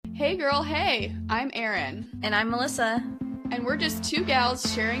Hey girl, hey, I'm Erin. And I'm Melissa. And we're just two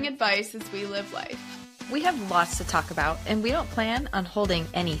gals sharing advice as we live life. We have lots to talk about, and we don't plan on holding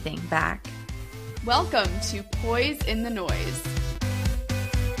anything back. Welcome to Poise in the Noise.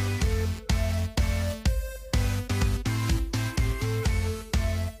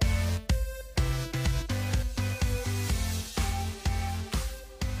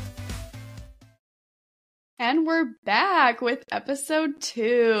 And we're back with episode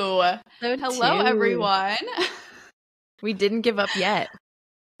 2. Hello, everyone. We didn't give up yet.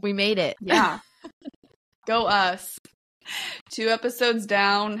 We made it. Yeah. Go us. 2 episodes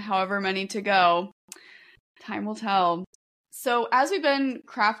down, however many to go. Time will tell. So as we've been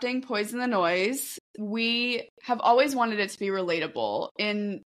crafting Poise in the Noise, we have always wanted it to be relatable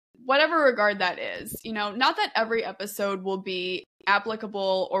in whatever regard that is. You know, not that every episode will be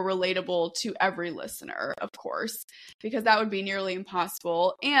applicable or relatable to every listener, of course, because that would be nearly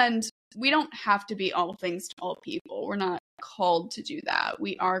impossible. And we don't have to be all things to all people. We're not called to do that.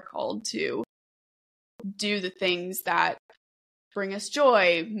 We are called to do the things that bring us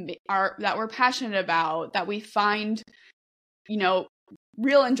joy, that we're passionate about, that we find, you know,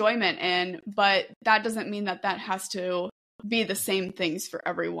 real enjoyment in. But that doesn't mean that that has to be the same things for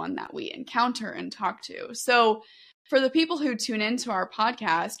everyone that we encounter and talk to. So for the people who tune into our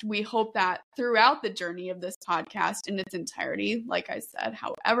podcast, we hope that throughout the journey of this podcast in its entirety, like I said,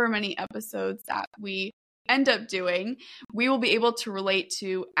 however many episodes that we end up doing, we will be able to relate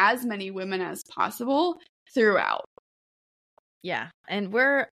to as many women as possible throughout. Yeah. And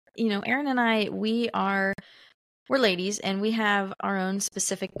we're, you know, Erin and I, we're ladies and we have our own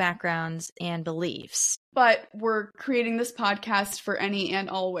specific backgrounds and beliefs. But we're creating this podcast for any and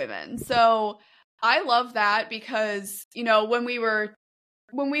all women. So I love that because, you know, when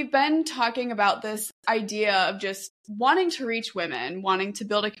we've been talking about this idea of just wanting to reach women, wanting to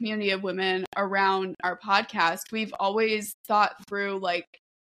build a community of women around our podcast, we've always thought through, like,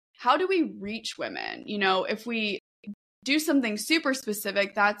 how do we reach women? You know, if we do something super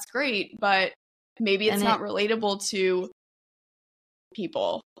specific, that's great, but maybe it's not relatable to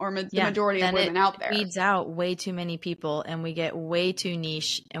people or the majority of women out there. It weeds out way too many people and we get way too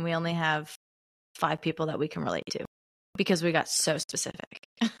niche and we only have 5 people that we can relate to because we got so specific.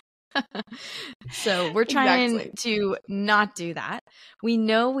 So we're trying to not do that. We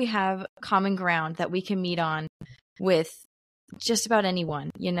know we have common ground that we can meet on with just about anyone,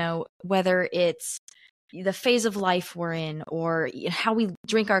 you know, whether it's the phase of life we're in or how we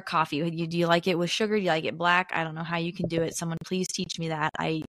drink our coffee. Do you like it with sugar? Do you like it black? I don't know how you can do it. Someone please teach me that.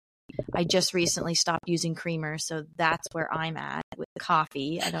 I just recently stopped using creamer, so that's where I'm at with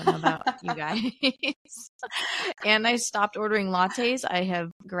coffee. I don't know about you guys. And I stopped ordering lattes. I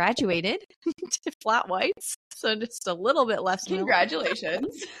have graduated to flat whites, so just a little bit less milk.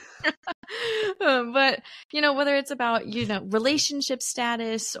 Congratulations. But, you know, whether it's about, you know, relationship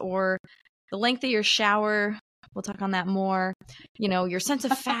status or the length of your shower, we'll talk on that more. You know, your sense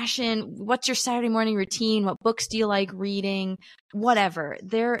of fashion, what's your Saturday morning routine? What books do you like reading? Whatever.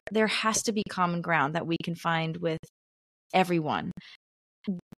 There has to be common ground that we can find with everyone.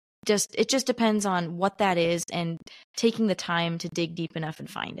 It just depends on what that is and taking the time to dig deep enough and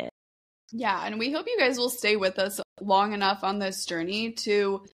find it. Yeah, and we hope you guys will stay with us long enough on this journey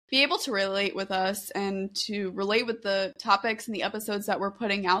to be able to relate with us and to relate with the topics and the episodes that we're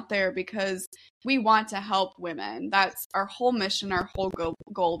putting out there, because we want to help women. That's our whole mission, our whole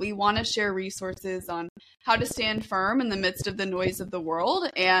goal. We want to share resources on how to stand firm in the midst of the noise of the world,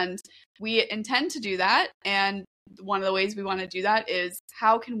 and we intend to do that. And one of the ways we want to do that is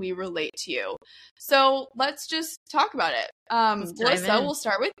how can we relate to you? So let's just talk about it. Melissa, we'll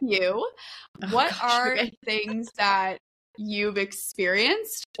start with you. What are things that you've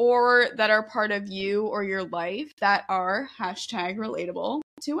experienced or that are part of you or your life that are #relatable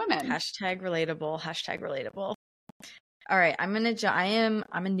to women? #relatable. All right, I'm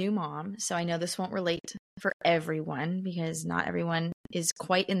a new mom, so I know this won't relate for everyone because not everyone is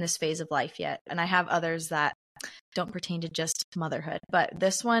quite in this phase of life yet. And I have others that don't pertain to just motherhood, but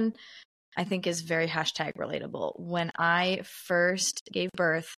this one I think is very #relatable. When I first gave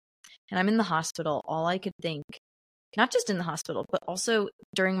birth and I'm in the hospital, all I could think, not just in the hospital, but also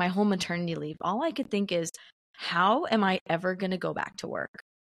during my whole maternity leave, all I could think is, how am I ever going to go back to work?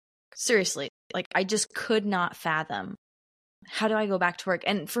 Seriously, like I just could not fathom, how do I go back to work?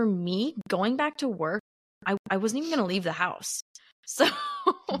 And for me, going back to work, I wasn't even going to leave the house. So,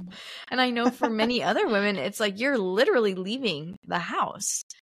 and I know for many other women, it's like you're literally leaving the house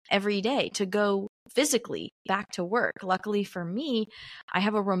every day to go physically back to work. Luckily for me, I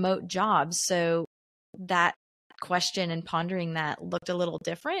have a remote job, so that question and pondering that looked a little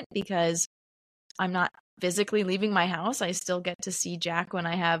different because I'm not physically leaving my house. I still get to see Jack when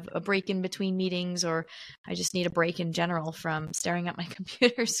I have a break in between meetings, or I just need a break in general from staring at my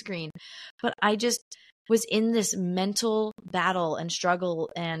computer screen. But I just was in this mental battle and struggle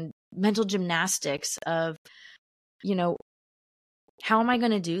and mental gymnastics of, you know, how am I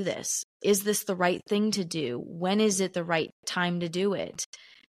going to do this? Is this the right thing to do? When is it the right time to do it?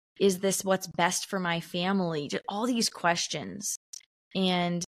 Is this what's best for my family? Just all these questions.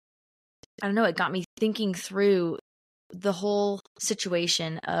 And I don't know, it got me thinking through the whole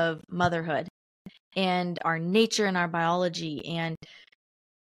situation of motherhood and our nature and our biology. And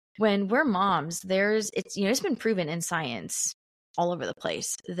when we're moms, it's been proven in science all over the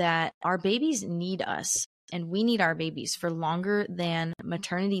place that our babies need us and we need our babies for longer than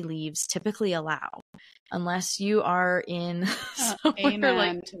maternity leaves typically allow, unless you are in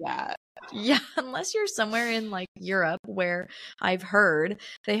amen to that. Yeah, unless you're somewhere in like Europe where I've heard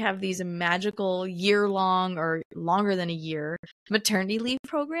they have these magical year-long or longer than a year maternity leave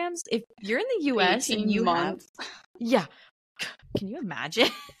programs. If you're in the US and you months. Yeah. Can you imagine?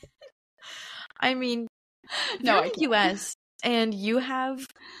 I mean, no, you're in the US and you have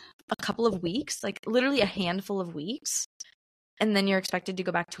a couple of weeks, like literally a handful of weeks, and then you're expected to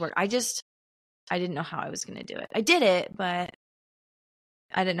go back to work. I didn't know how I was going to do it. I did it, but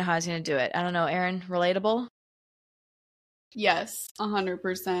I didn't know how I was going to do it. I don't know. Erin, relatable? Yes,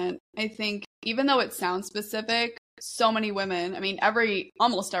 100%. I think even though it sounds specific, so many women, I mean,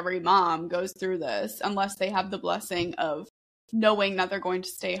 almost every mom goes through this unless they have the blessing of knowing that they're going to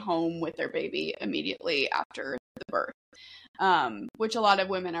stay home with their baby immediately after the birth, which a lot of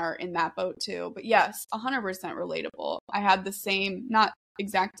women are in that boat too. But yes, 100% relatable. I had the same, not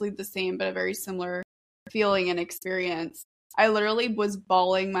exactly the same, but a very similar feeling and experience. I literally was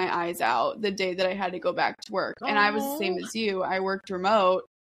bawling my eyes out the day that I had to go back to work. And I was the same as you. I worked remote.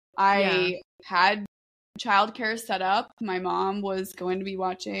 I had childcare set up. My mom was going to be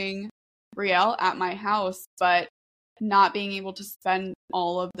watching Brielle at my house, but not being able to spend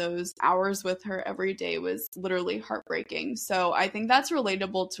all of those hours with her every day was literally heartbreaking. So I think that's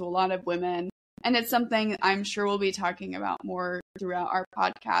relatable to a lot of women. And it's something I'm sure we'll be talking about more throughout our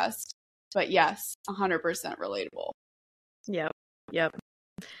podcast. But yes, 100% relatable. Yep.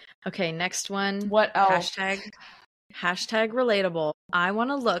 Okay, next one. What else? Hashtag relatable. I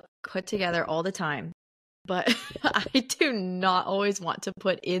want to look put together all the time, but I do not always want to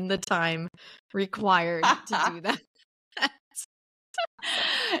put in the time required to do that.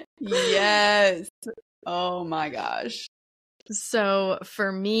 Yes. Oh my gosh. So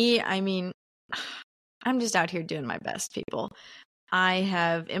for me, I mean, I'm just out here doing my best, people. I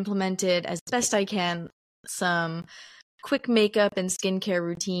have implemented as best I can some quick makeup and skincare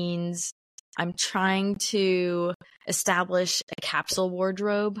routines. I'm trying to establish a capsule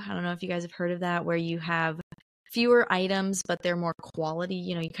wardrobe. I don't know if you guys have heard of that, where you have fewer items, but they're more quality.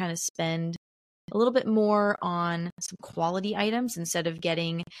 You know, you kind of spend a little bit more on some quality items instead of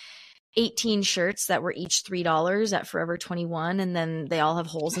getting 18 shirts that were each $3 at Forever 21, and then they all have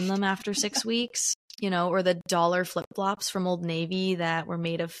holes in them after 6 weeks, you know, or the dollar flip-flops from Old Navy that were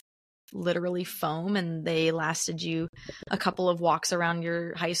made of literally foam and they lasted you a couple of walks around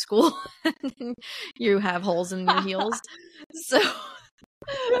your high school and you have holes in your heels. So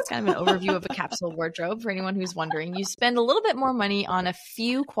that's kind of an overview of a capsule wardrobe for anyone who's wondering. You spend a little bit more money on a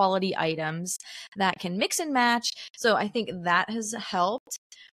few quality items that can mix and match. So I think that has helped.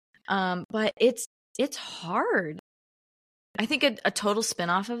 But it's hard. I think a total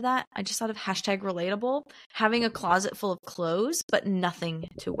spinoff of that, I just thought of hashtag relatable, having a closet full of clothes, but nothing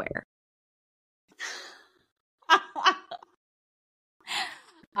to wear.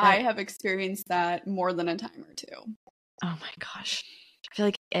 I have experienced that more than a time or two. Oh my gosh. I feel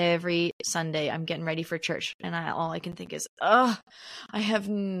like every Sunday I'm getting ready for church and all I can think is, I have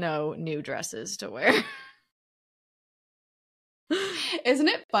no new dresses to wear. Isn't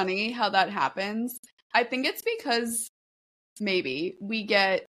it funny how that happens? I think it's because maybe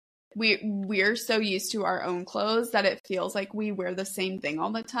we're so used to our own clothes that it feels like we wear the same thing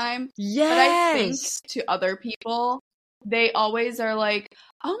all the time. Yes. But I think to other people, they always are like,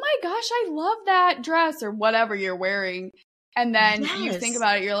 oh my gosh, I love that dress or whatever you're wearing. And then you think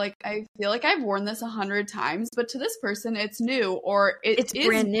about it, you're like, I feel like I've worn this 100 times, but to this person, it's new or it's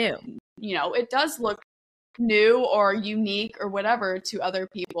brand new. You know, it does look new or unique or whatever to other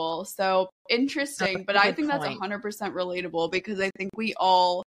people. So interesting. But I think that's 100% relatable because I think we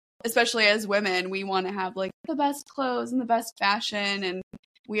all, especially as women, we want to have like the best clothes and the best fashion. And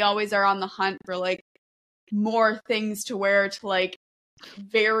we always are on the hunt for like more things to wear to like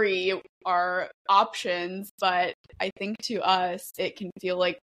vary our options, but I think to us it can feel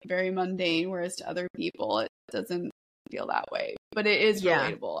like very mundane, whereas to other people it doesn't feel that way. But it is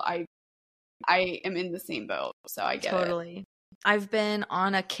relatable. I am in the same boat, so I get it. Totally. I've been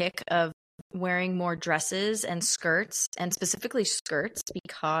on a kick of wearing more dresses and skirts, and specifically skirts,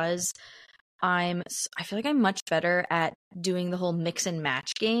 because I feel like I'm much better at doing the whole mix and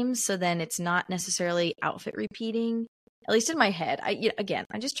match game. So then it's not necessarily outfit repeating, at least in my head. I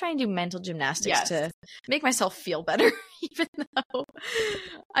just try and do mental gymnastics to make myself feel better, even though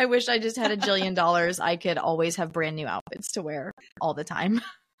I wish I just had $1 jillion. I could always have brand new outfits to wear all the time.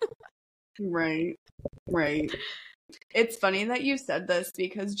 Right. It's funny that you said this,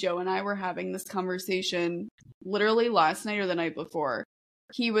 because Joe and I were having this conversation literally last night or the night before.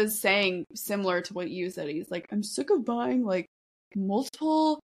 He was saying similar to what you said. He's like, I'm sick of buying like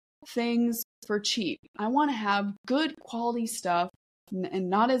multiple things for cheap. I want to have good quality stuff and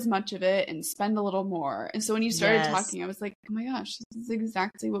not as much of it and spend a little more. And so when you started talking, I was like, oh my gosh, this is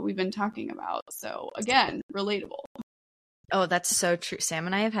exactly what we've been talking about. So again, relatable. Oh, that's so true. Sam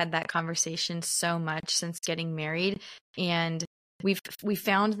and I have had that conversation so much since getting married. And we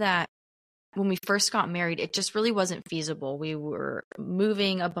found that when we first got married, it just really wasn't feasible. We were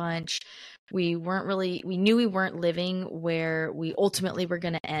moving a bunch. We knew we weren't living where we ultimately were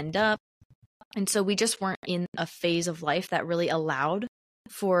going to end up. And so we just weren't in a phase of life that really allowed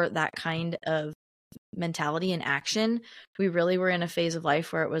for that kind of mentality and action. We really were in a phase of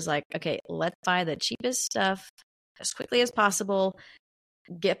life where it was like, okay, let's buy the cheapest stuff as quickly as possible,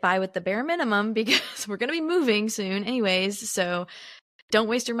 get by with the bare minimum, because we're going to be moving soon anyways. So don't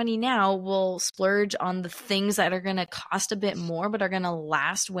waste your money now. We'll splurge on the things that are going to cost a bit more, but are going to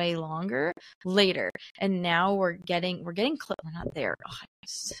last way longer later. And now we're not there. Oh, I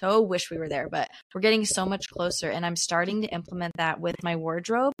so wish we were there, but we're getting so much closer. And I'm starting to implement that with my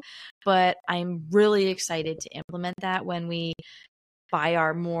wardrobe, but I'm really excited to implement that when we buy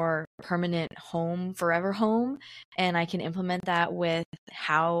our more permanent home, forever home. And I can implement that with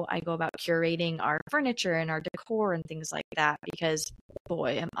how I go about curating our furniture and our decor and things like that, because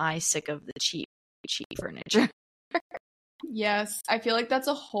boy, am I sick of the cheap furniture. Yes, I feel like that's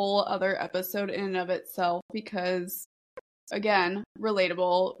a whole other episode in and of itself, because again,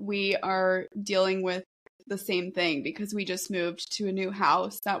 relatable. We are dealing with the same thing because we just moved to a new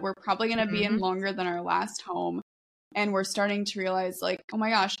house that we're probably going to be in longer than our last home. And we're starting to realize, like, oh my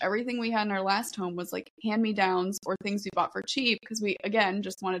gosh, everything we had in our last home was like hand-me-downs or things we bought for cheap, because we, again,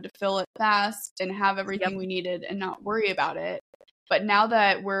 just wanted to fill it fast and have everything we needed and not worry about it. But now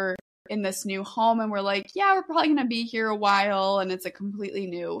that we're in this new home and we're like, yeah, we're probably going to be here a while, and it's a completely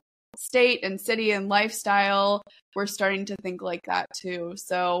new state and city and lifestyle, we're starting to think like that too.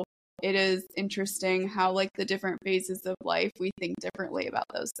 So it is interesting how, like, the different phases of life, we think differently about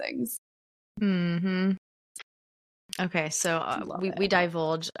those things. Mm-hmm. Okay, so we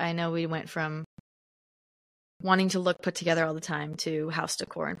divulged. I know we went from wanting to look put together all the time to house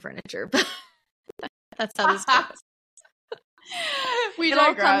decor and furniture. That's how this goes. We it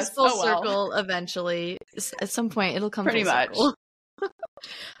digress. all comes full circle eventually. At some point, it'll come pretty full much. Circle.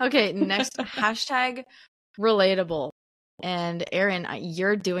 Okay, next hashtag relatable. And Erin,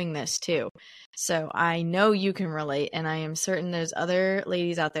 you're doing this too. So I know you can relate, and I am certain there's other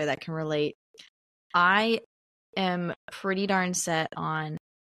ladies out there that can relate. I am pretty darn set on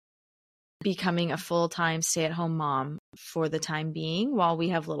becoming a full-time stay-at-home mom for the time being while we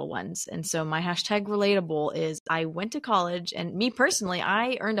have little ones. And so my hashtag relatable is I went to college, and me personally,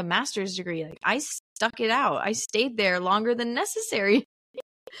 I earned a master's degree. Like, I stuck it out. I stayed there longer than necessary.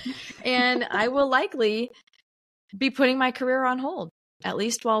 And I will likely be putting my career on hold, at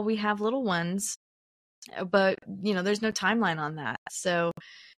least while we have little ones. But, there's no timeline on that. So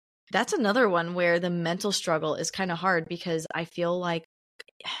that's another one where the mental struggle is kind of hard, because I feel like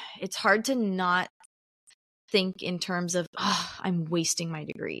it's hard to not think in terms of, I'm wasting my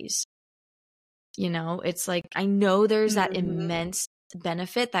degrees. It's like, I know there's that immense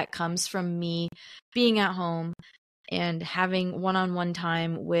benefit that comes from me being at home and having one-on-one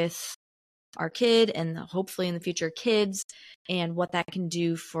time with our kid and hopefully in the future kids, and what that can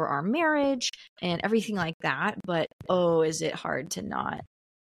do for our marriage and everything like that. But, is it hard to not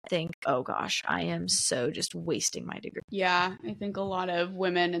think, oh gosh, I am so just wasting my degree. Yeah, I think a lot of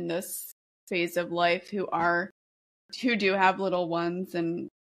women in this phase of life who do have little ones and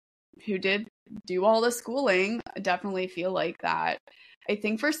who did do all the schooling definitely feel like that. I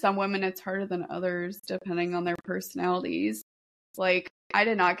think for some women it's harder than others depending on their personalities. Like, I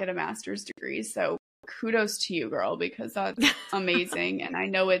did not get a master's degree, so kudos to you, girl, because that's amazing. And I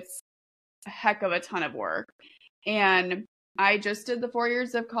know it's a heck of a ton of work. And I just did the 4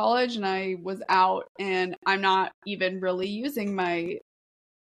 years of college and I was out, and I'm not even really using my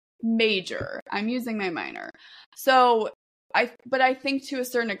major. I'm using my minor. So but I think to a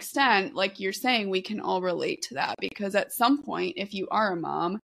certain extent, like you're saying, we can all relate to that, because at some point, if you are a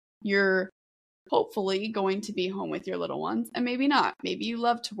mom, you're hopefully going to be home with your little ones, and maybe not. Maybe you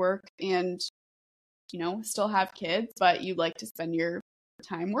love to work and, still have kids, but you like to spend your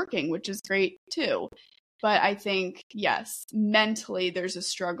time working, which is great too. But I think, yes, mentally there's a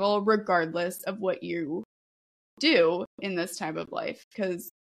struggle regardless of what you do in this time of life, because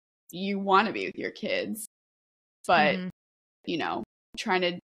you want to be with your kids, but, trying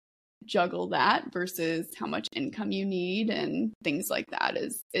to juggle that versus how much income you need and things like that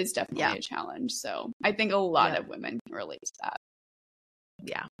is definitely a challenge. So I think a lot of women can relate to that.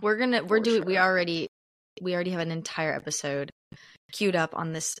 Yeah. We already have an entire episode queued up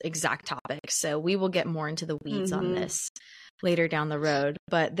on this exact topic. So we will get more into the weeds on this later down the road.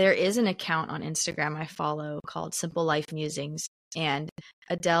 But there is an account on Instagram I follow called Simple Life Musings, and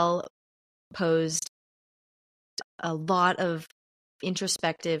Adele posed a lot of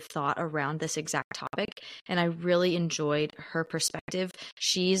introspective thought around this exact topic, and I really enjoyed her perspective.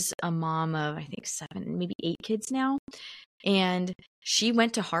 She's a mom of, I think, 7, maybe 8 kids now, and she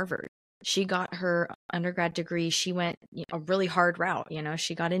went to Harvard. She got her undergrad degree. She went a really hard route.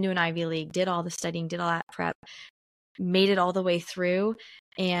 She got into an Ivy League, did all the studying, did all that prep, made it all the way through,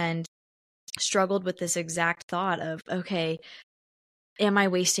 and struggled with this exact thought of, okay, am I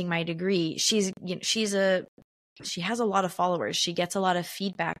wasting my degree? She has a lot of followers. She gets a lot of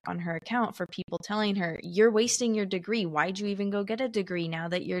feedback on her account for people telling her, you're wasting your degree. Why'd you even go get a degree now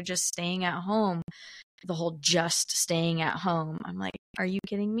that you're just staying at home? The whole just staying at home. I'm like, are you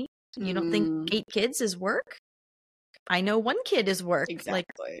kidding me? You don't think 8 kids is work? I know 1 kid is work.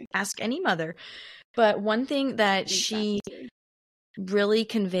 Exactly. Like, ask any mother. But one thing that she really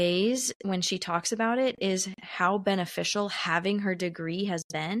conveys when she talks about it is how beneficial having her degree has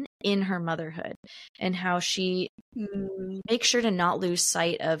been in her motherhood, and how she makes sure to not lose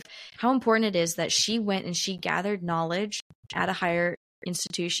sight of how important it is that she went and she gathered knowledge at a higher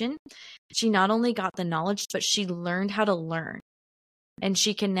institution. She not only got the knowledge, but she learned how to learn, and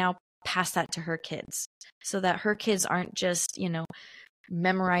she can now pass that to her kids, so that her kids aren't just,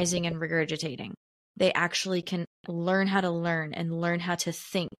 memorizing and regurgitating. They actually can learn how to learn and learn how to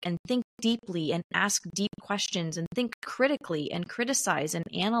think, and think deeply and ask deep questions and think critically and criticize and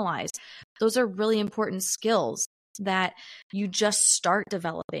analyze. Those are really important skills that you just start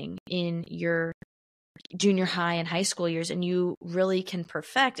developing in your junior high and high school years, and you really can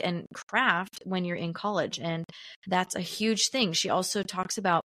perfect and craft when you're in college. And that's a huge thing. She also talks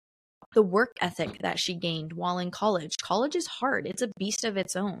about the work ethic that she gained while in college. College is hard. It's a beast of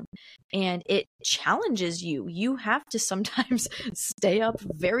its own, and it challenges you. You have to sometimes stay up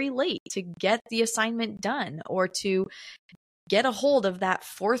very late to get the assignment done, or to get a hold of that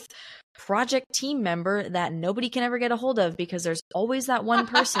 4th project team member that nobody can ever get a hold of, because there's always that one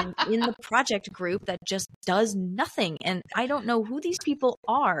person in the project group that just does nothing. And I don't know who these people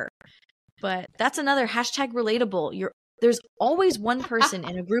are, but that's another hashtag relatable. There's always one person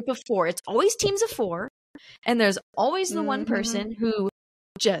in a group of 4. It's always teams of 4. And there's always the one person who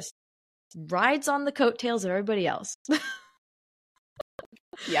just rides on the coattails of everybody else.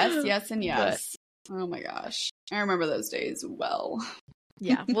 Yes, and yes. Oh my gosh. I remember those days well.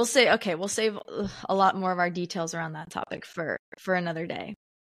 Yeah, we'll save a lot more of our details around that topic for another day.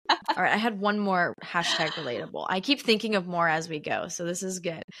 All right, I had one more hashtag relatable. I keep thinking of more as we go, so this is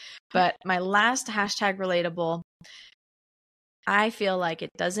good. But my last hashtag relatable, I feel like it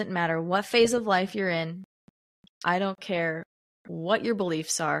doesn't matter what phase of life you're in. I don't care what your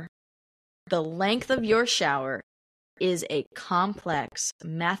beliefs are. The length of your shower is a complex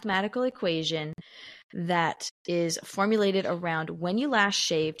mathematical equation that is formulated around when you last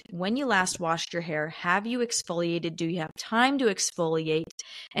shaved, when you last washed your hair, have you exfoliated, do you have time to exfoliate,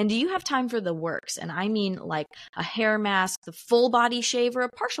 and do you have time for the works? And I mean like a hair mask, the full body shave, or a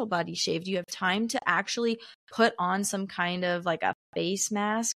partial body shave. Do you have time to actually put on some kind of like a face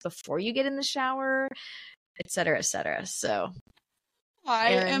mask before you get in the shower, et cetera, et cetera. So I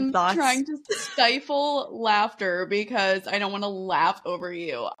am trying to stifle laughter because I don't want to laugh over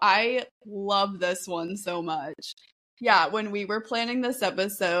you. I love this one so much. Yeah, when we were planning this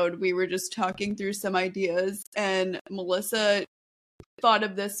episode, we were just talking through some ideas, and Melissa thought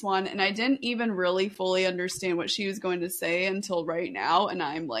of this one, and I didn't even really fully understand what she was going to say until right now, and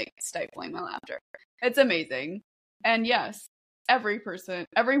I'm like stifling my laughter. It's amazing. And yes, every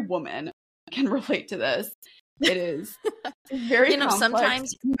woman can relate to this. It is very complex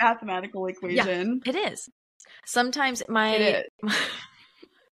sometimes mathematical equation. Yeah, it is. Sometimes It is.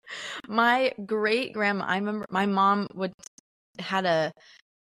 my great grandma, I remember my mom had a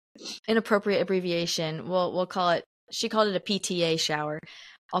inappropriate abbreviation. We'll call it, she called it a PTA shower.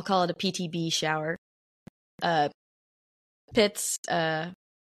 I'll call it a PTB shower. Pits,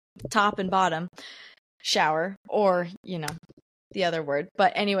 top and bottom shower, or, the other word.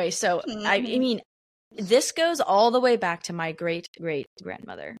 But anyway, so I mean, this goes all the way back to my great great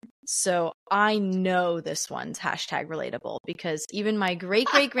grandmother. So I know this one's hashtag relatable, because even my great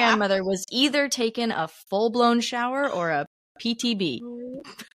great grandmother was either taking a full blown shower or a PTB.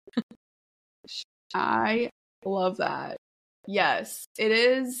 I love that. Yes, it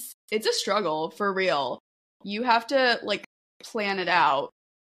is. It's a struggle for real. You have to plan it out.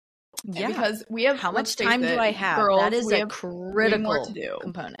 Yeah, because we have, how much time do I have? Girls, that is we a have critical to do.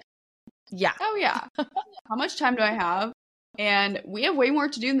 component. Yeah. Oh yeah. How much time do I have? And we have way more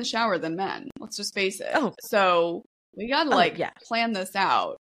to do in the shower than men. Let's just face it. Oh. So we gotta plan this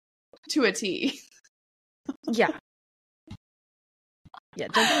out to a T. Yeah. Yeah,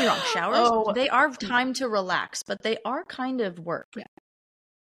 don't get me wrong. Showers, they are time to relax, but they are kind of work. Yeah.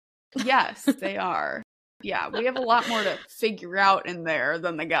 Yes, they are. Yeah, we have a lot more to figure out in there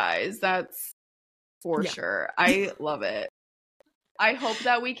than the guys. That's for sure. I love it. I hope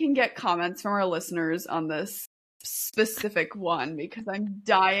that we can get comments from our listeners on this specific one, because I'm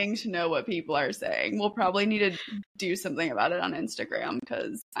dying to know what people are saying. We'll probably need to do something about it on Instagram,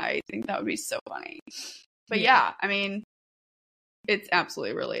 because I think that would be so funny. But yeah, I mean, it's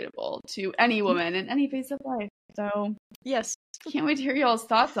absolutely relatable to any woman in any phase of life. So yes, can't wait to hear y'all's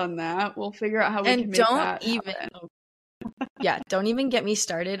thoughts on that. We'll figure out how we can make that happen. Don't even get me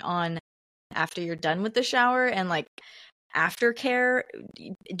started on after you're done with the shower and aftercare.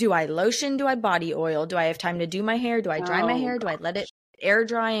 Do I lotion? Do I body oil? Do I have time to do my hair? Do I dry my hair? Do I let it air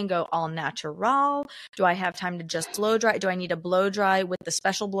dry and go all natural? Do I have time to just blow dry? Do I need a blow dry with the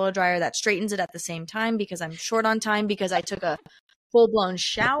special blow dryer that straightens it at the same time because I'm short on time because I took a full-blown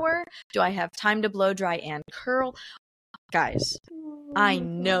shower? Do I have time to blow dry and curl? Guys, I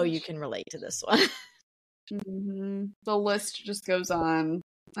know you can relate to this one. Mm-hmm. The list just goes on.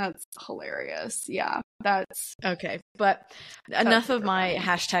 That's hilarious. Yeah, that's okay. But enough of my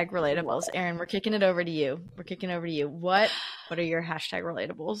hashtag relatables. Erin, we're kicking it over to you. What are your hashtag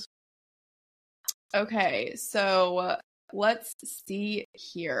relatables? Okay, so let's see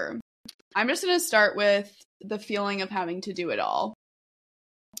here. I'm just going to start with the feeling of having to do it all.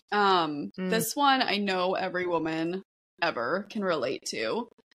 This one I know every woman ever can relate to,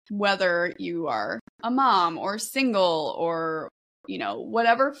 whether you are a mom or single or,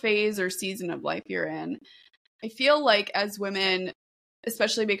 whatever phase or season of life you're in. I feel like as women,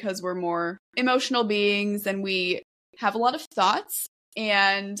 especially because we're more emotional beings and we have a lot of thoughts,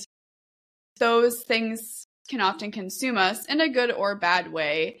 and those things can often consume us in a good or bad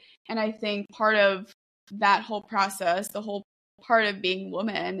way. And I think part of that whole process, the whole part of being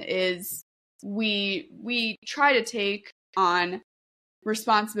woman, is we try to take on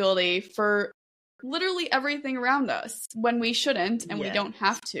responsibility for literally everything around us when we shouldn't, and we don't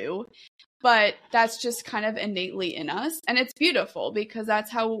have to. But that's just kind of innately in us. And it's beautiful because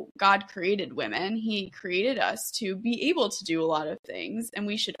that's how God created women. He created us to be able to do a lot of things, and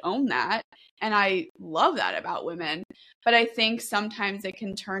we should own that. And I love that about women. But I think sometimes it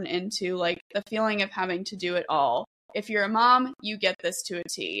can turn into the feeling of having to do it all. If you're a mom, you get this to a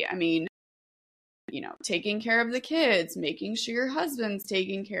T. I mean, taking care of the kids, making sure your husband's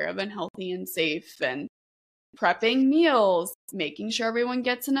taken care of and healthy and safe, and prepping meals, making sure everyone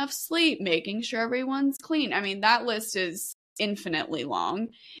gets enough sleep, making sure everyone's clean. I mean, that list is infinitely long.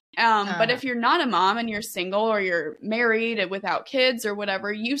 But if you're not a mom and you're single or you're married without kids or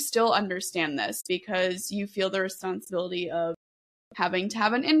whatever, you still understand this because you feel the responsibility of having to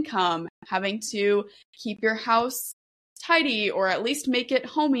have an income, having to keep your house tidy, or at least make it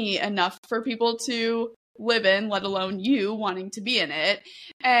homey enough for people to live in, let alone you wanting to be in it.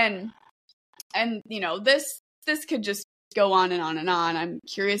 And this could just go on and on and on. I'm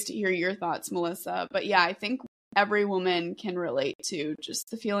curious to hear your thoughts, Melissa. But yeah, I think every woman can relate to just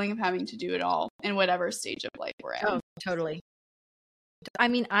the feeling of having to do it all in whatever stage of life we're in. Oh, totally. I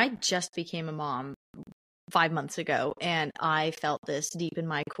mean, I just became a mom 5 months ago, and I felt this deep in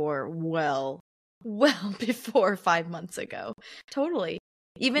my core well before 5 months ago. Totally.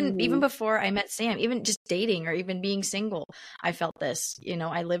 Even before I met Sam, even just dating or even being single, I felt this.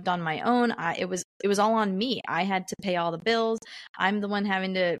 I lived on my own. It was all on me. I had to pay all the bills. I'm the one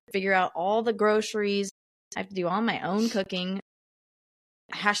having to figure out all the groceries. I have to do all my own cooking.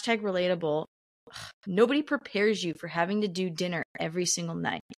 Hashtag relatable. Nobody prepares you for having to do dinner every single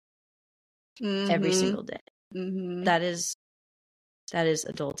night. every Mm-hmm. single day. Mm-hmm. That is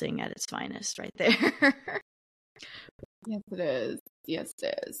adulting at its finest right there. Yes, it is. Yes,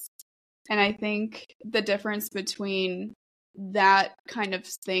 it is. And I think the difference between that kind of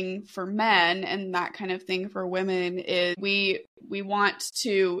thing for men and that kind of thing for women is we want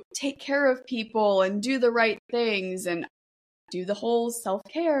to take care of people and do the right things and do the whole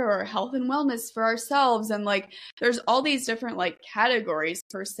self-care or health and wellness for ourselves. And like, there's all these different like categories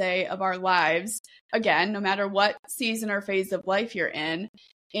per se of our lives, again, no matter what season or phase of life you're in.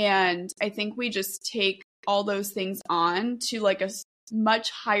 And I think we just take all those things on to like a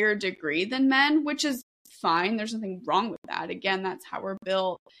much higher degree than men, which is fine. There's nothing wrong with that. Again, that's how we're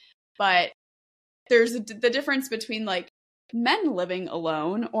built. But there's the difference between like men living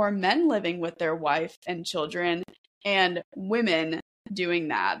alone or men living with their wife and children and women doing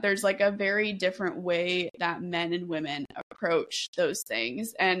that. There's like a very different way that men and women approach those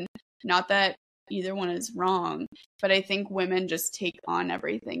things. And not that either one is wrong, but I think women just take on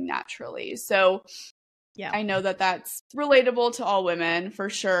everything naturally. So yeah, I know that that's relatable to all women for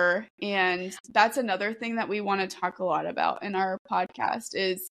sure. And that's another thing that we want to talk a lot about in our podcast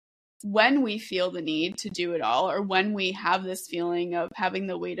is when we feel the need to do it all, or when we have this feeling of having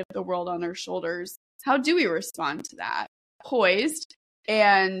the weight of the world on our shoulders, how do we respond to that? Poised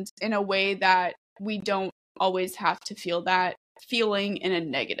and in a way that we don't always have to feel that feeling in a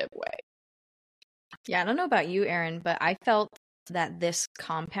negative way. Yeah, I don't know about you, Erin, but I felt that this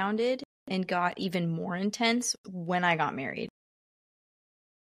compounded and got even more intense when I got married.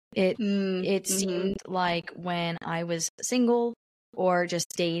 It seemed like when I was single or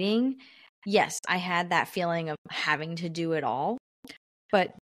just dating, yes, I had that feeling of having to do it all,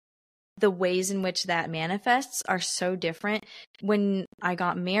 but the ways in which that manifests are so different. When I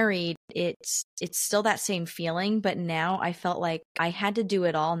got married, it's still that same feeling, but now I felt like I had to do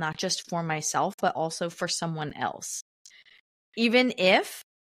it all, not just for myself, but also for someone else. Even if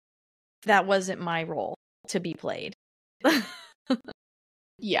that wasn't my role to be played.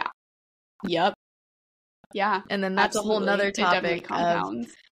 Yeah. Yep. Yeah. And then that's absolutely. a whole nother It definitely topic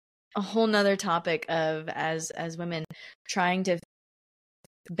compounds. of as women trying to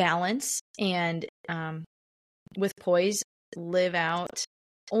balance and with poise live out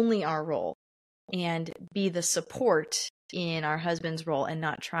only our role and be the support in our husband's role and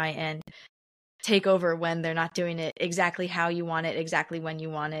not try and take over when they're not doing it exactly how you want it, exactly when you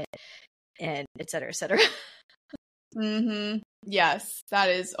want it, and et cetera, et cetera. Yes, that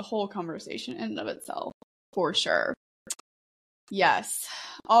is a whole conversation in and of itself, for sure. Yes.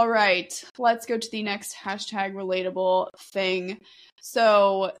 All right. Let's go to the next hashtag relatable thing.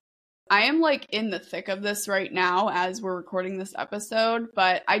 So I am like in the thick of this right now as we're recording this episode,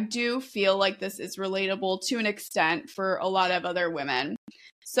 but I do feel like this is relatable to an extent for a lot of other women.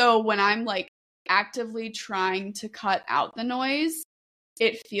 So when I'm like actively trying to cut out the noise,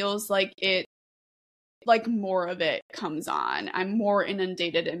 it feels like more of it comes on. I'm more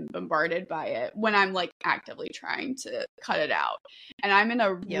inundated and bombarded by it when I'm like actively trying to cut it out. And I'm in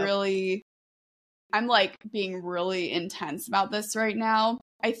a I'm like being really intense about this right now.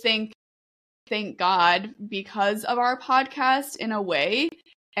 I think, thank God, because of our podcast in a way,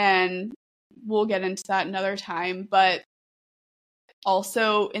 and we'll get into that another time, but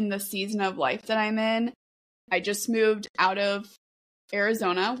also in the season of life that I'm in, I just moved out of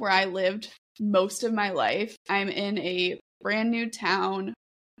Arizona where I lived most of my life. I'm in a brand new town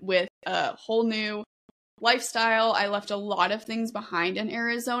with a whole new lifestyle. I left a lot of things behind in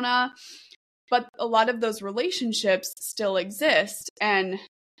Arizona, but a lot of those relationships still exist, and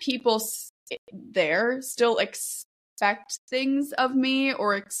people there still expect things of me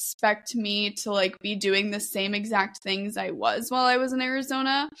or expect me to like be doing the same exact things I was while I was in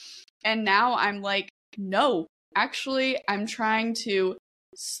Arizona. And now I'm like, no, actually, I'm trying to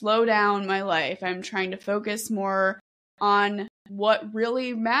slow down my life. I'm trying to focus more on what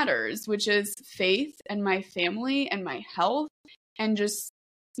really matters, which is faith and my family and my health and just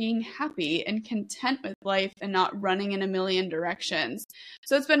being happy and content with life and not running in a million directions.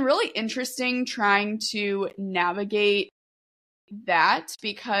 So it's been really interesting trying to navigate that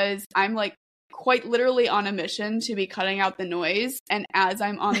because I'm like quite literally on a mission to be cutting out the noise. And as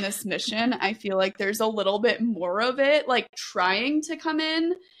I'm on this mission, I feel like there's a little bit more of it, like trying to come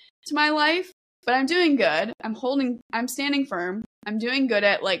in to my life, but I'm doing good. I'm standing firm. I'm doing good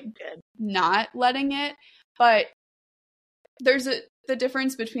at like not letting it, but there's the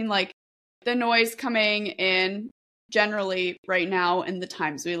difference between like the noise coming in generally right now in the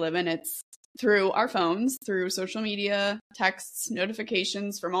times we live in. It's through our phones, through social media, texts,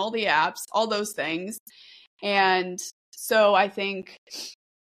 notifications from all the apps, all those things. And so I think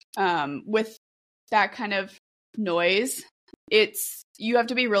with that kind of noise, you have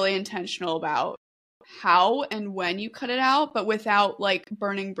to be really intentional about how and when you cut it out, but without like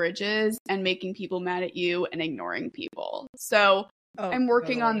burning bridges and making people mad at you and ignoring people. So I'm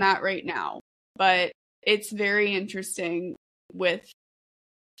working on that right now, but it's very interesting with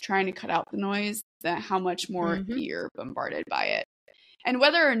trying to cut out the noise, that how much more you're bombarded by it. And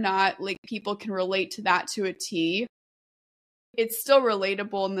whether or not like people can relate to that to a T, it's still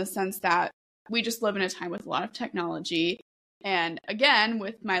relatable in the sense that we just live in a time with a lot of technology. And again,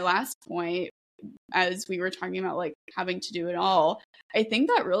 with my last point, as we were talking about like having to do it all, I think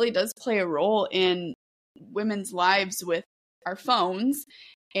that really does play a role in women's lives with our phones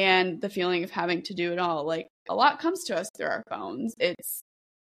and the feeling of having to do it all. Like a lot comes to us through our phones. It's,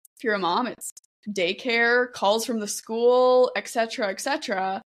 if you're a mom, it's daycare, calls from the school, etc.,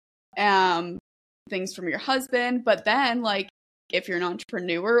 etc., things from your husband. But then like if you're an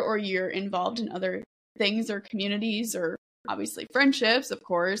entrepreneur or you're involved in other things or communities or obviously friendships, of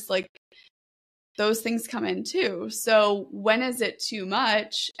course, like those things come in too. So when is it too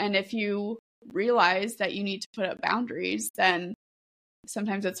much? And if you realize that you need to put up boundaries, then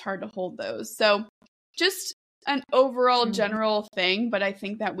sometimes it's hard to hold those. So just an overall general thing, but I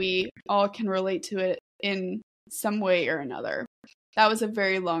think that we all can relate to it in some way or another. That was a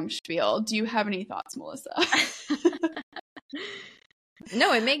very long spiel. Do you have any thoughts, Melissa?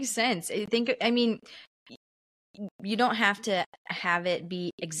 No, it makes sense. I mean, you don't have to have it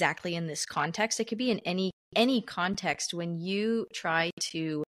be exactly in this context. It could be in any context. When you try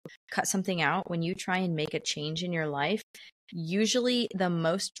to cut something out, when you try and make a change in your life, usually the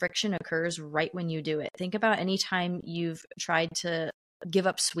most friction occurs right when you do it. Think about any time you've tried to give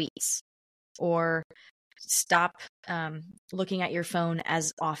up sweets or stop looking at your phone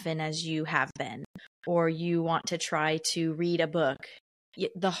as often as you have been, or you want to try to read a book.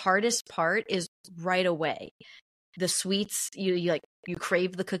 The hardest part is right away. The sweets, you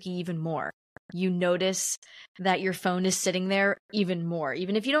crave the cookie even more. You notice that your phone is sitting there even more.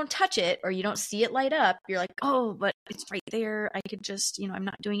 Even if you don't touch it or you don't see it light up, you're like, oh, but it's right there. I could just, I'm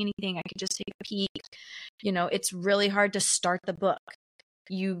not doing anything. I could just take a peek. It's really hard to start the book.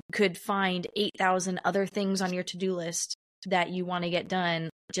 You could find 8,000 other things on your to-do list that you want to get done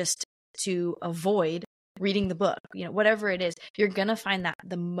just to avoid reading the book. Whatever it is, you're going to find that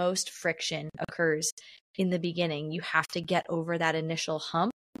the most friction occurs in the beginning. You have to get over that initial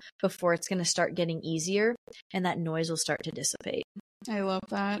hump before it's going to start getting easier and that noise will start to dissipate. I love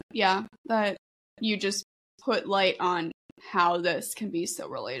that. Yeah, that you just put light on how this can be so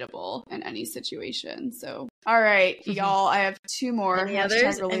relatable in any situation. So, all right, y'all, I have two more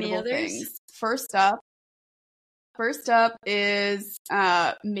relatable things. First up is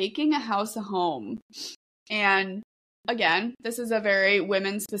making a house a home. And again, this is a very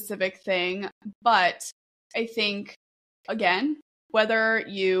women-specific thing, but I think, again, whether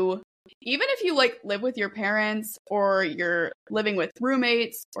even if you like live with your parents or you're living with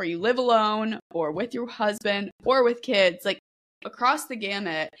roommates or you live alone or with your husband or with kids, like across the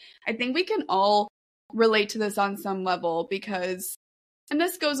gamut, I think we can all relate to this on some level and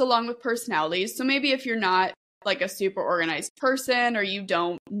this goes along with personalities. So maybe if you're not like a super organized person or you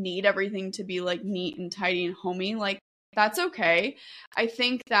don't need everything to be like neat and tidy and homey, like that's okay. I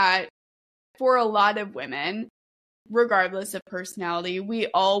think that for a lot of women, regardless of personality, we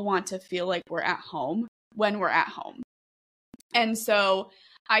all want to feel like we're at home when we're at home. And so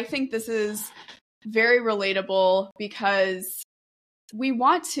I think this is very relatable because we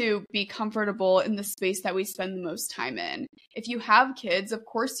want to be comfortable in the space that we spend the most time in. If you have kids, of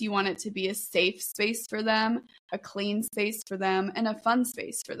course you want it to be a safe space for them, a clean space for them, and a fun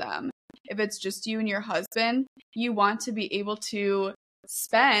space for them. If it's just you and your husband, you want to be able to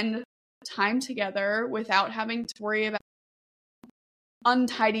spend time together without having to worry about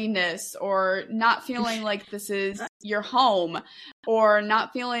untidiness or not feeling like this is your home or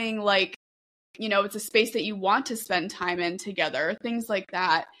not feeling like it's a space that you want to spend time in together, things like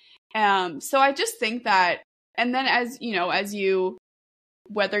that. So I just think that, and then as you,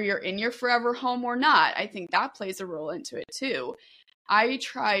 whether you're in your forever home or not, I think that plays a role into it too. I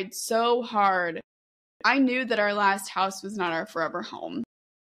tried so hard. I knew that our last house was not our forever home.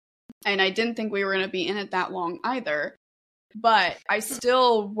 And I didn't think we were going to be in it that long either. But I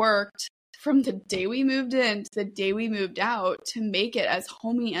still worked from the day we moved in to the day we moved out to make it as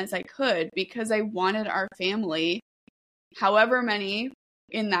homey as I could because I wanted our family, however many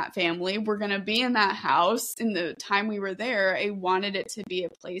in that family were going to be in that house in the time we were there. I wanted it to be a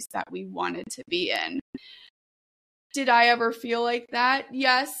place that we wanted to be in. Did I ever feel like that?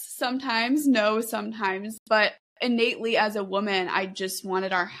 Yes, sometimes. No, sometimes. But innately as a woman, I just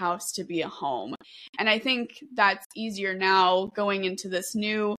wanted our house to be a home. And I think that's easier now going into this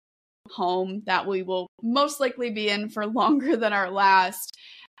new home that we will most likely be in for longer than our last,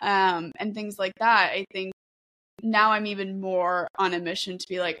 and things like that. I think now I'm even more on a mission to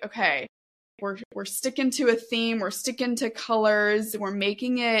be like, okay, we're sticking to a theme, we're sticking to colors, we're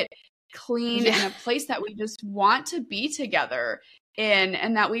making it clean in a place that we just want to be together in,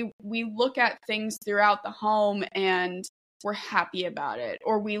 and that we look at things throughout the home and we're happy about it,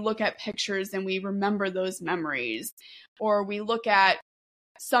 or we look at pictures and we remember those memories, or we look at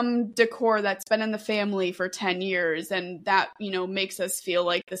some decor that's been in the family for 10 years and that, makes us feel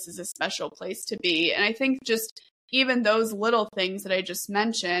like this is a special place to be. And I think just even those little things that I just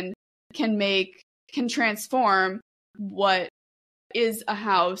mentioned can transform what is a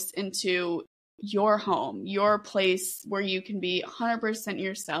house into your home, your place where you can be 100%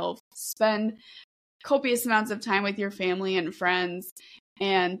 yourself, spend copious amounts of time with your family and friends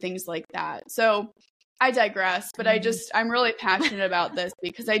and things like that. So I digress, but I'm really passionate about this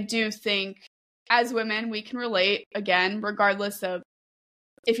because I do think as women, we can relate, again, regardless of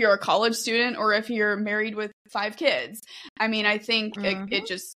if you're a college student or if you're married with 5 kids. I mean, I think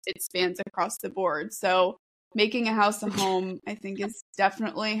it spans across the board. So making a house a home, I think, is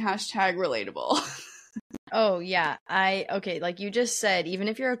definitely #relatable. Oh, yeah. Like you just said, even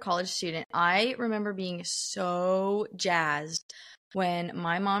if you're a college student, I remember being so jazzed when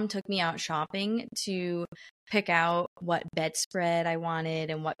my mom took me out shopping to pick out what bedspread I wanted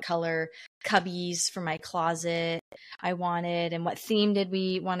and what color cubbies for my closet I wanted and what theme did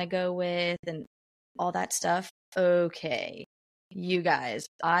we want to go with and all that stuff. Okay, you guys,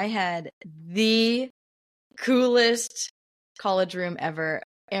 I had the coolest college room ever.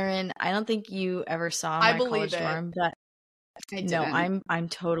 Erin, I don't think you ever saw my college dorm, but no, I'm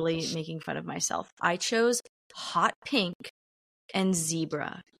totally making fun of myself. I chose hot pink and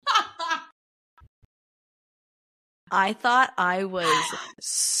zebra. I thought I was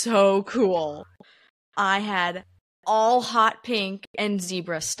so cool. I had all hot pink and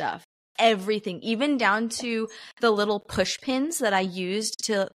zebra stuff. Everything, even down to the little push pins that I used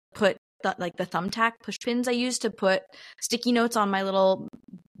to put the thumbtack push pins I used to put sticky notes on my little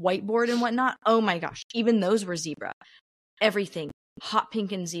whiteboard and whatnot. Oh my gosh, even those were zebra. Everything, hot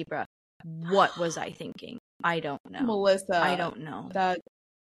pink and zebra. What was I thinking? I don't know. Melissa, I don't know.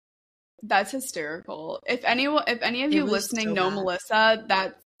 That's hysterical. If any of you listening know Melissa,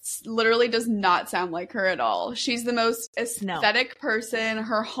 that literally does not sound like her at all. She's the most aesthetic person.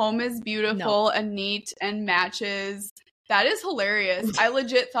 Her home is beautiful and neat and matches. That is hilarious. I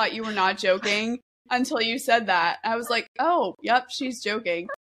legit thought you were not joking until you said that. I was like, oh, yep, she's joking.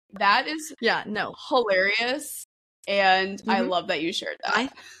 That is hilarious. And I love that you shared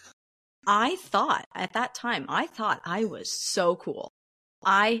that. I thought at that time, I was so cool.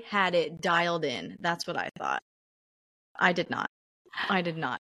 I had it dialed in. That's what I thought. I did not.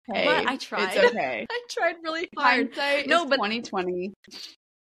 Hey, but I tried. It's okay. I tried really hard. Hindsight is 2020.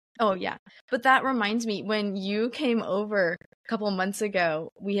 Oh yeah. But that reminds me, when you came over a couple months ago,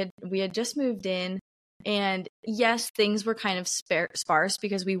 we had just moved in, and yes, things were kind of sparse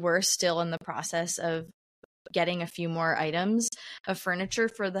because we were still in the process of getting a few more items of furniture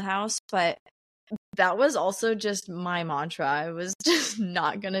for the house, but that was also just my mantra. I was just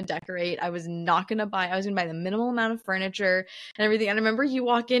not going to decorate. I was going to buy the minimal amount of furniture and everything. And I remember you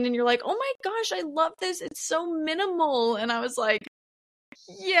walk in and you're like, oh my gosh, I love this. It's so minimal. And I was like,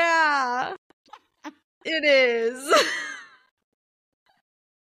 yeah, it is.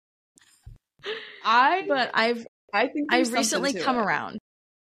 I've recently come around.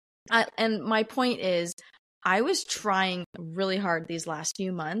 And my point is, I was trying really hard these last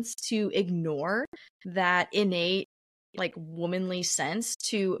few months to ignore that innate, womanly sense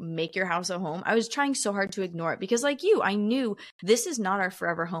to make your house a home. I was trying so hard to ignore it because, like you, I knew this is not our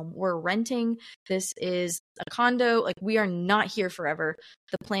forever home. We're renting. This is a condo. We are not here forever.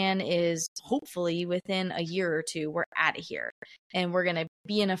 The plan is hopefully within a year or two, we're out of here and we're going to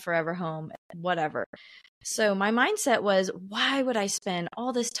be in a forever home, whatever. So my mindset was, why would I spend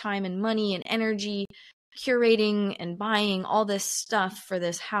all this time and money and energy curating and buying all this stuff for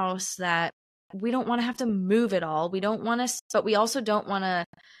this house that we don't want to have to move it all. We don't want to, but we also don't want to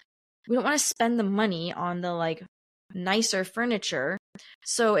spend the money on the nicer furniture.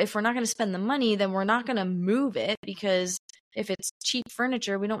 So if we're not going to spend the money, then we're not going to move it, because if it's cheap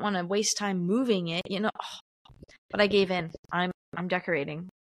furniture, we don't want to waste time moving it, But I gave in. I'm decorating.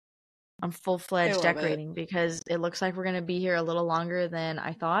 I'm full-fledged decorating because it looks like we're going to be here a little longer than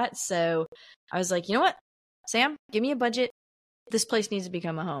I thought. So I was like, you know what, Sam, give me a budget. This place needs to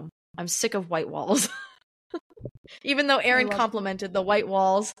become a home. I'm sick of white walls. Even though Erin love complimented the white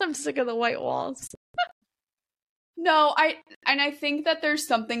walls. I'm sick of the white walls. No, I think that there's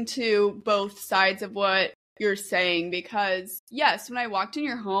something to both sides of what you're saying, because yes, when I walked in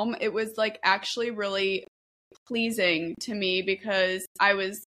your home, it was like actually really pleasing to me, because I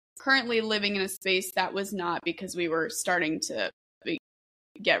was currently living in a space that was not, because we were starting to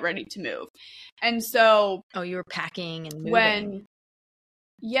get ready to move. And so you were packing and moving.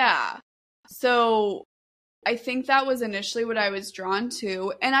 So I think that was initially what I was drawn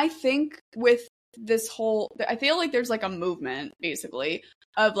to. And I think with this whole, I feel like there's like a movement basically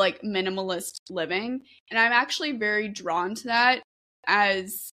of like minimalist living. And I'm actually very drawn to that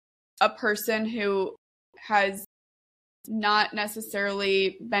as a person who has not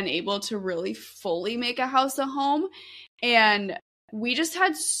necessarily been able to really fully make a house a home. And we just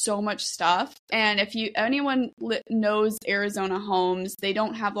had so much stuff. And if anyone knows Arizona homes, they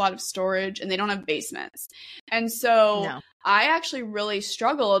don't have a lot of storage and they don't have basements. And so I actually really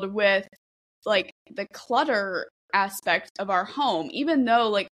struggled with like the clutter aspect of our home. Even though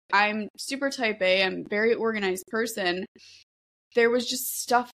like I'm super type A, I'm a very organized person, there was just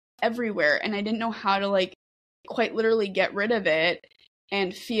stuff everywhere and I didn't know how to like quite literally get rid of it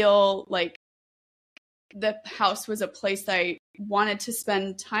and feel like the house was a place that I wanted to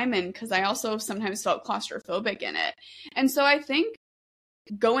spend time in, because I also sometimes felt claustrophobic in it. And so I think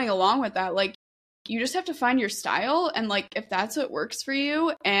going along with that, like, you just have to find your style, and like if that's what works for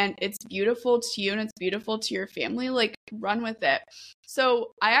you and it's beautiful to you and it's beautiful to your family, like run with it.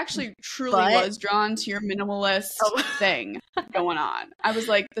 So I actually truly was drawn to your minimalist thing going on. I was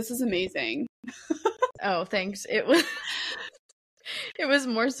like, this is amazing. Oh, thanks. It was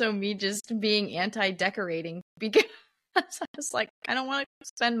more so me just being anti-decorating, because I was like, I don't want to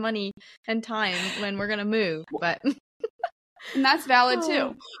spend money and time when we're gonna move, but and that's valid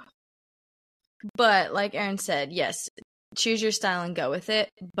too. But like Erin said, yes, choose your style and go with it.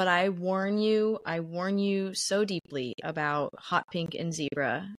 But I warn you so deeply about hot pink and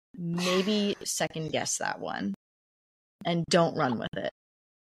zebra. Maybe second guess that one and don't run with it.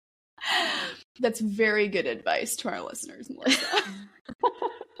 That's very good advice to our listeners, Melissa.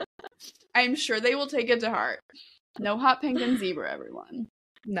 I'm sure they will take it to heart. No hot pink and zebra, everyone.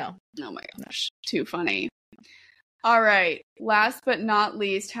 No. Oh my gosh. Too funny. All right. Last but not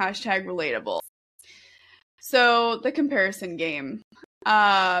least, hashtag relatable. So the comparison game.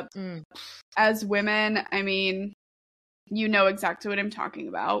 As women, I mean, you know exactly what I'm talking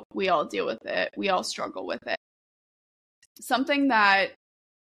about. We all deal with it. We all struggle with it. Something that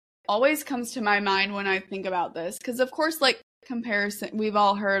always comes to my mind when I think about this, because of course, like, comparison, we've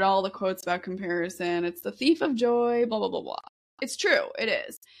all heard all the quotes about comparison. It's the thief of joy, blah, blah, blah, blah. It's true. It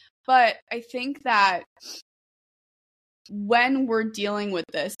is. But I think that when we're dealing with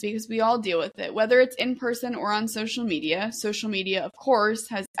this, because we all deal with it, whether it's in person or on social media, of course,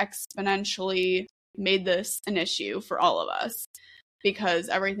 has exponentially made this an issue for all of us, because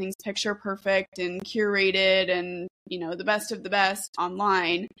everything's picture perfect and curated and, you know, the best of the best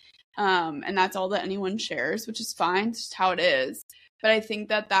online. And that's all that anyone shares, which is fine. It's just how it is. But I think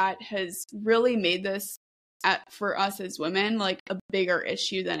that has really made this, for us as women, like a bigger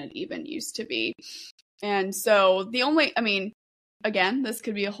issue than it even used to be. And so again, this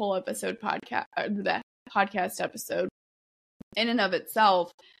could be a whole podcast episode in and of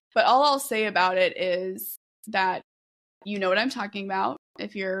itself. But all I'll say about it is that you know what I'm talking about.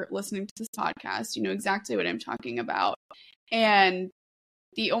 If you're listening to this podcast, you know exactly what I'm talking about. And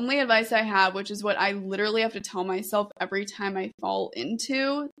the only advice I have, which is what I literally have to tell myself every time I fall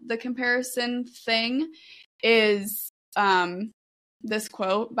into the comparison thing, is this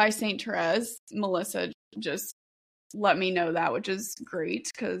quote by Saint Therese. Melissa just let me know that, which is great,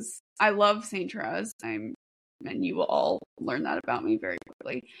 because I love Saint Therese. And you will all learn that about me very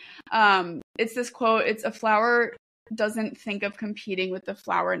quickly. It's this quote. It's, a flower doesn't think of competing with the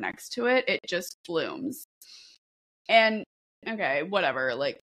flower next to it. It just blooms. And okay, whatever.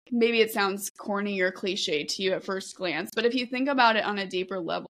 Like, maybe it sounds corny or cliche to you at first glance, but if you think about it on a deeper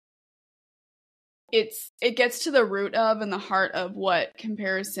level, it gets to the root of and the heart of what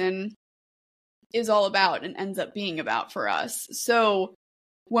comparison is all about and ends up being about for us. So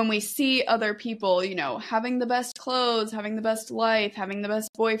when we see other people, you know, having the best clothes, having the best life, having the best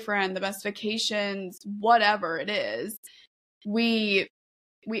boyfriend, the best vacations, whatever it is, we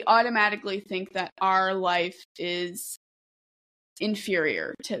automatically think that our life is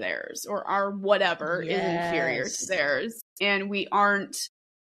inferior to theirs, or our whatever is inferior to theirs. And we aren't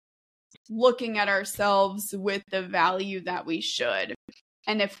looking at ourselves with the value that we should.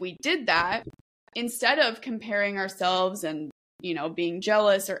 And if we did that, instead of comparing ourselves and being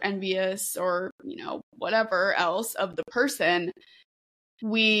jealous or envious or, whatever else of the person,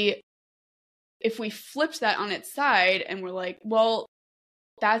 if we flipped that on its side and we're like, well,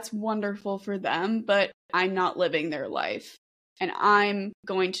 that's wonderful for them, but I'm not living their life. And I'm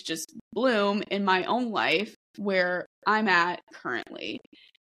going to just bloom in my own life where I'm at currently.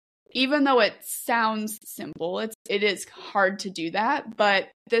 Even though it sounds simple, it is hard to do that. But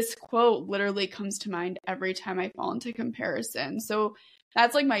this quote literally comes to mind every time I fall into comparison. So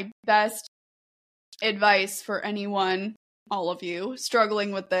that's like my best advice for anyone, all of you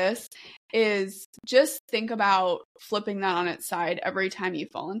struggling with this, is just think about flipping that on its side every time you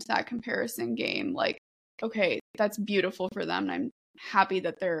fall into that comparison game. Like, okay, that's beautiful for them. And I'm happy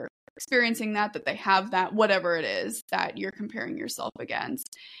that they're experiencing that they have that, whatever it is that you're comparing yourself against.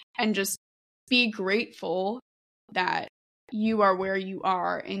 And just be grateful that you are where you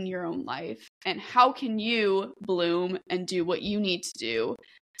are in your own life. And how can you bloom and do what you need to do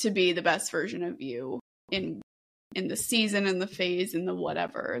to be the best version of you in the season and the phase and the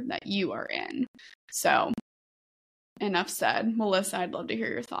whatever that you are in. So, enough said. Melissa, I'd love to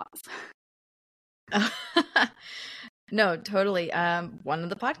hear your thoughts. No, totally. One of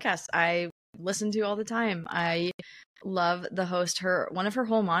the podcasts I listen to all the time. I love the host. One of her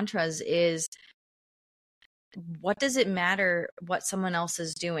whole mantras is, what does it matter what someone else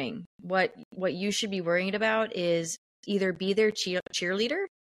is doing? What you should be worried about is either be their cheerleader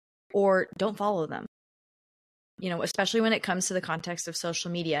or don't follow them. Especially when it comes to the context of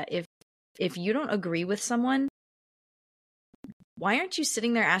social media. If you don't agree with someone, why aren't you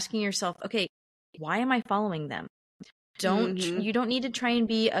sitting there asking yourself, okay, why am I following them? You don't need to try and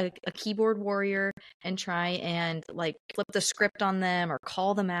be a keyboard warrior and try and like flip the script on them or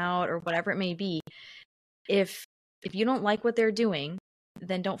call them out or whatever it may be. If you don't like what they're doing,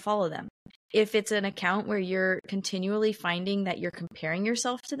 then don't follow them. If it's an account where you're continually finding that you're comparing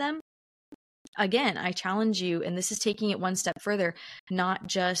yourself to them, again, I challenge you, and this is taking it one step further, not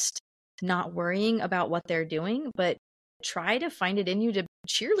just not worrying about what they're doing, but try to find it in you to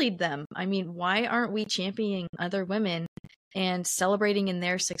cheerlead them. I mean, why aren't we championing other women and celebrating in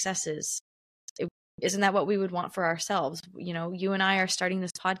their successes? Isn't that what we would want for ourselves? You and I are starting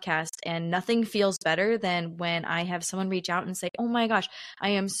this podcast, and nothing feels better than when I have someone reach out and say, oh my gosh, I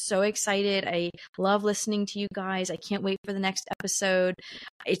am so excited. I love listening to you guys. I can't wait for the next episode.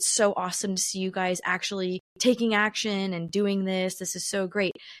 It's so awesome to see you guys actually taking action and doing this. This is so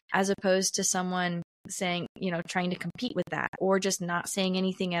great. As opposed to someone saying, trying to compete with that or just not saying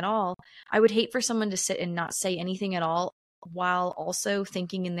anything at all. I would hate for someone to sit and not say anything at all while also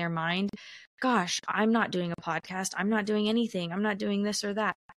thinking in their mind, gosh, I'm not doing a podcast. I'm not doing anything. I'm not doing this or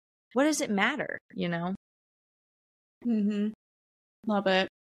that. What does it matter? Love it.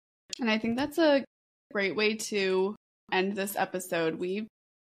 And I think that's a great way to end this episode. We've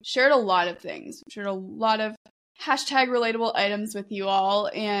shared a lot of things. We've shared a lot of hashtag relatable items with you all.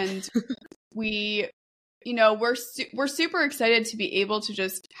 And we're super excited to be able to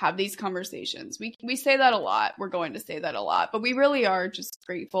just have these conversations. We say that a lot. We're going to say that a lot, but we really are just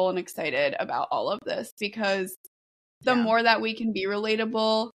grateful and excited about all of this, because the more that we can be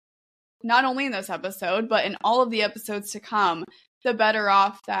relatable, not only in this episode, but in all of the episodes to come, the better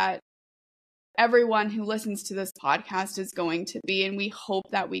off that everyone who listens to this podcast is going to be. And we hope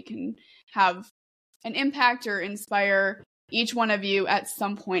that we can have an impact or inspire each one of you at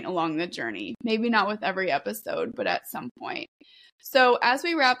some point along the journey. Maybe not with every episode, but at some point. So as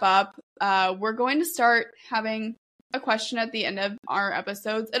we wrap up, we're going to start having a question at the end of our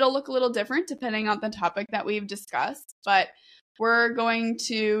episodes. It'll look a little different depending on the topic that we've discussed, but we're going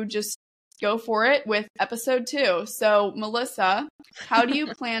to just go for it with episode 2. So Melissa, how do you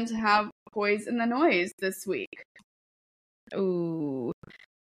plan to have Poise in the Noise this week? Ooh.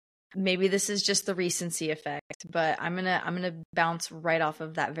 Maybe this is just the recency effect, but I'm gonna bounce right off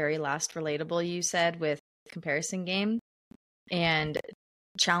of that very last relatable you said with comparison game and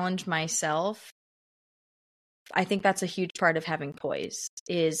challenge myself. I think that's a huge part of having poise,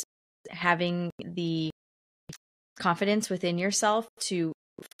 is having the confidence within yourself to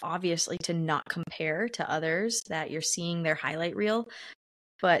obviously to not compare to others that you're seeing their highlight reel,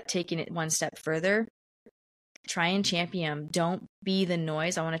 but taking it one step further. Try and champion. Don't be the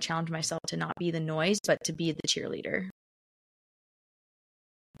noise. I want to challenge myself to not be the noise, but to be the cheerleader.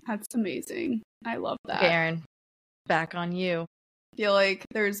 That's amazing. I love that. Okay, Erin, back on you. I feel like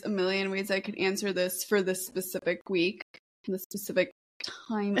there's a million ways I could answer this for this specific week, the specific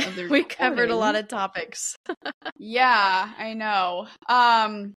time of the We covered a lot of topics. Yeah, I know.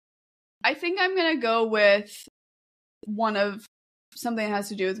 I think I'm going to go with one of something that has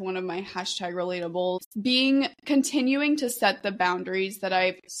to do with one of my hashtag relatables, continuing to set the boundaries that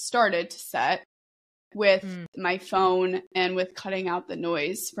I've started to set with my phone and with cutting out the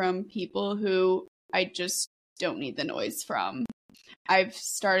noise from people who I just don't need the noise from. I've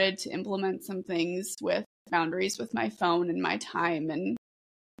started to implement some things with boundaries with my phone and my time and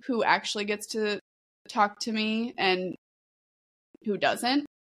who actually gets to talk to me and who doesn't.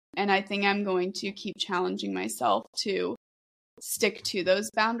 And I think I'm going to keep challenging myself to stick to those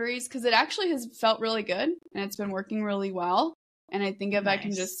boundaries because it actually has felt really good and it's been working really well. And I think if I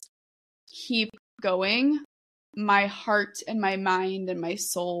can just keep going, my heart and my mind and my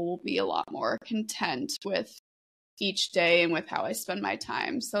soul will be a lot more content with each day and with how I spend my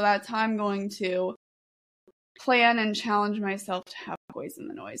time. So that's how I'm going to plan and challenge myself to have Poison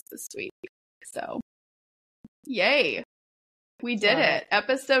the Noise this week. So, yay. We did it.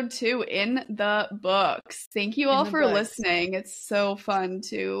 Episode 2 in the books. Thank you all for listening. It's so fun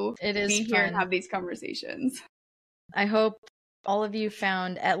to be here and have these conversations. I hope all of you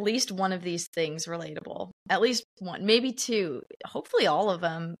found at least one of these things relatable. At least one, maybe two. Hopefully all of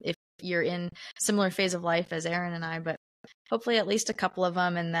them if you're in a similar phase of life as Erin and I, but hopefully at least a couple of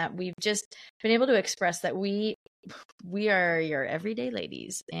them, and that we've just been able to express that we are your everyday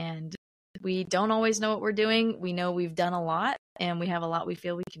ladies and we don't always know what we're doing. We know we've done a lot and we have a lot we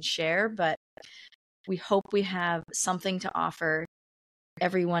feel we can share, but we hope we have something to offer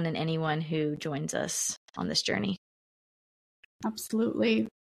everyone and anyone who joins us on this journey. Absolutely.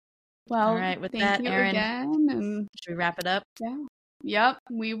 Well, all right, with thank you Erin, again. And should we wrap it up? Yeah. Yep.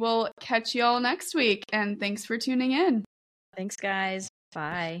 We will catch you all next week. And thanks for tuning in. Thanks, guys.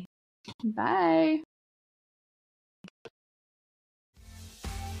 Bye. Bye.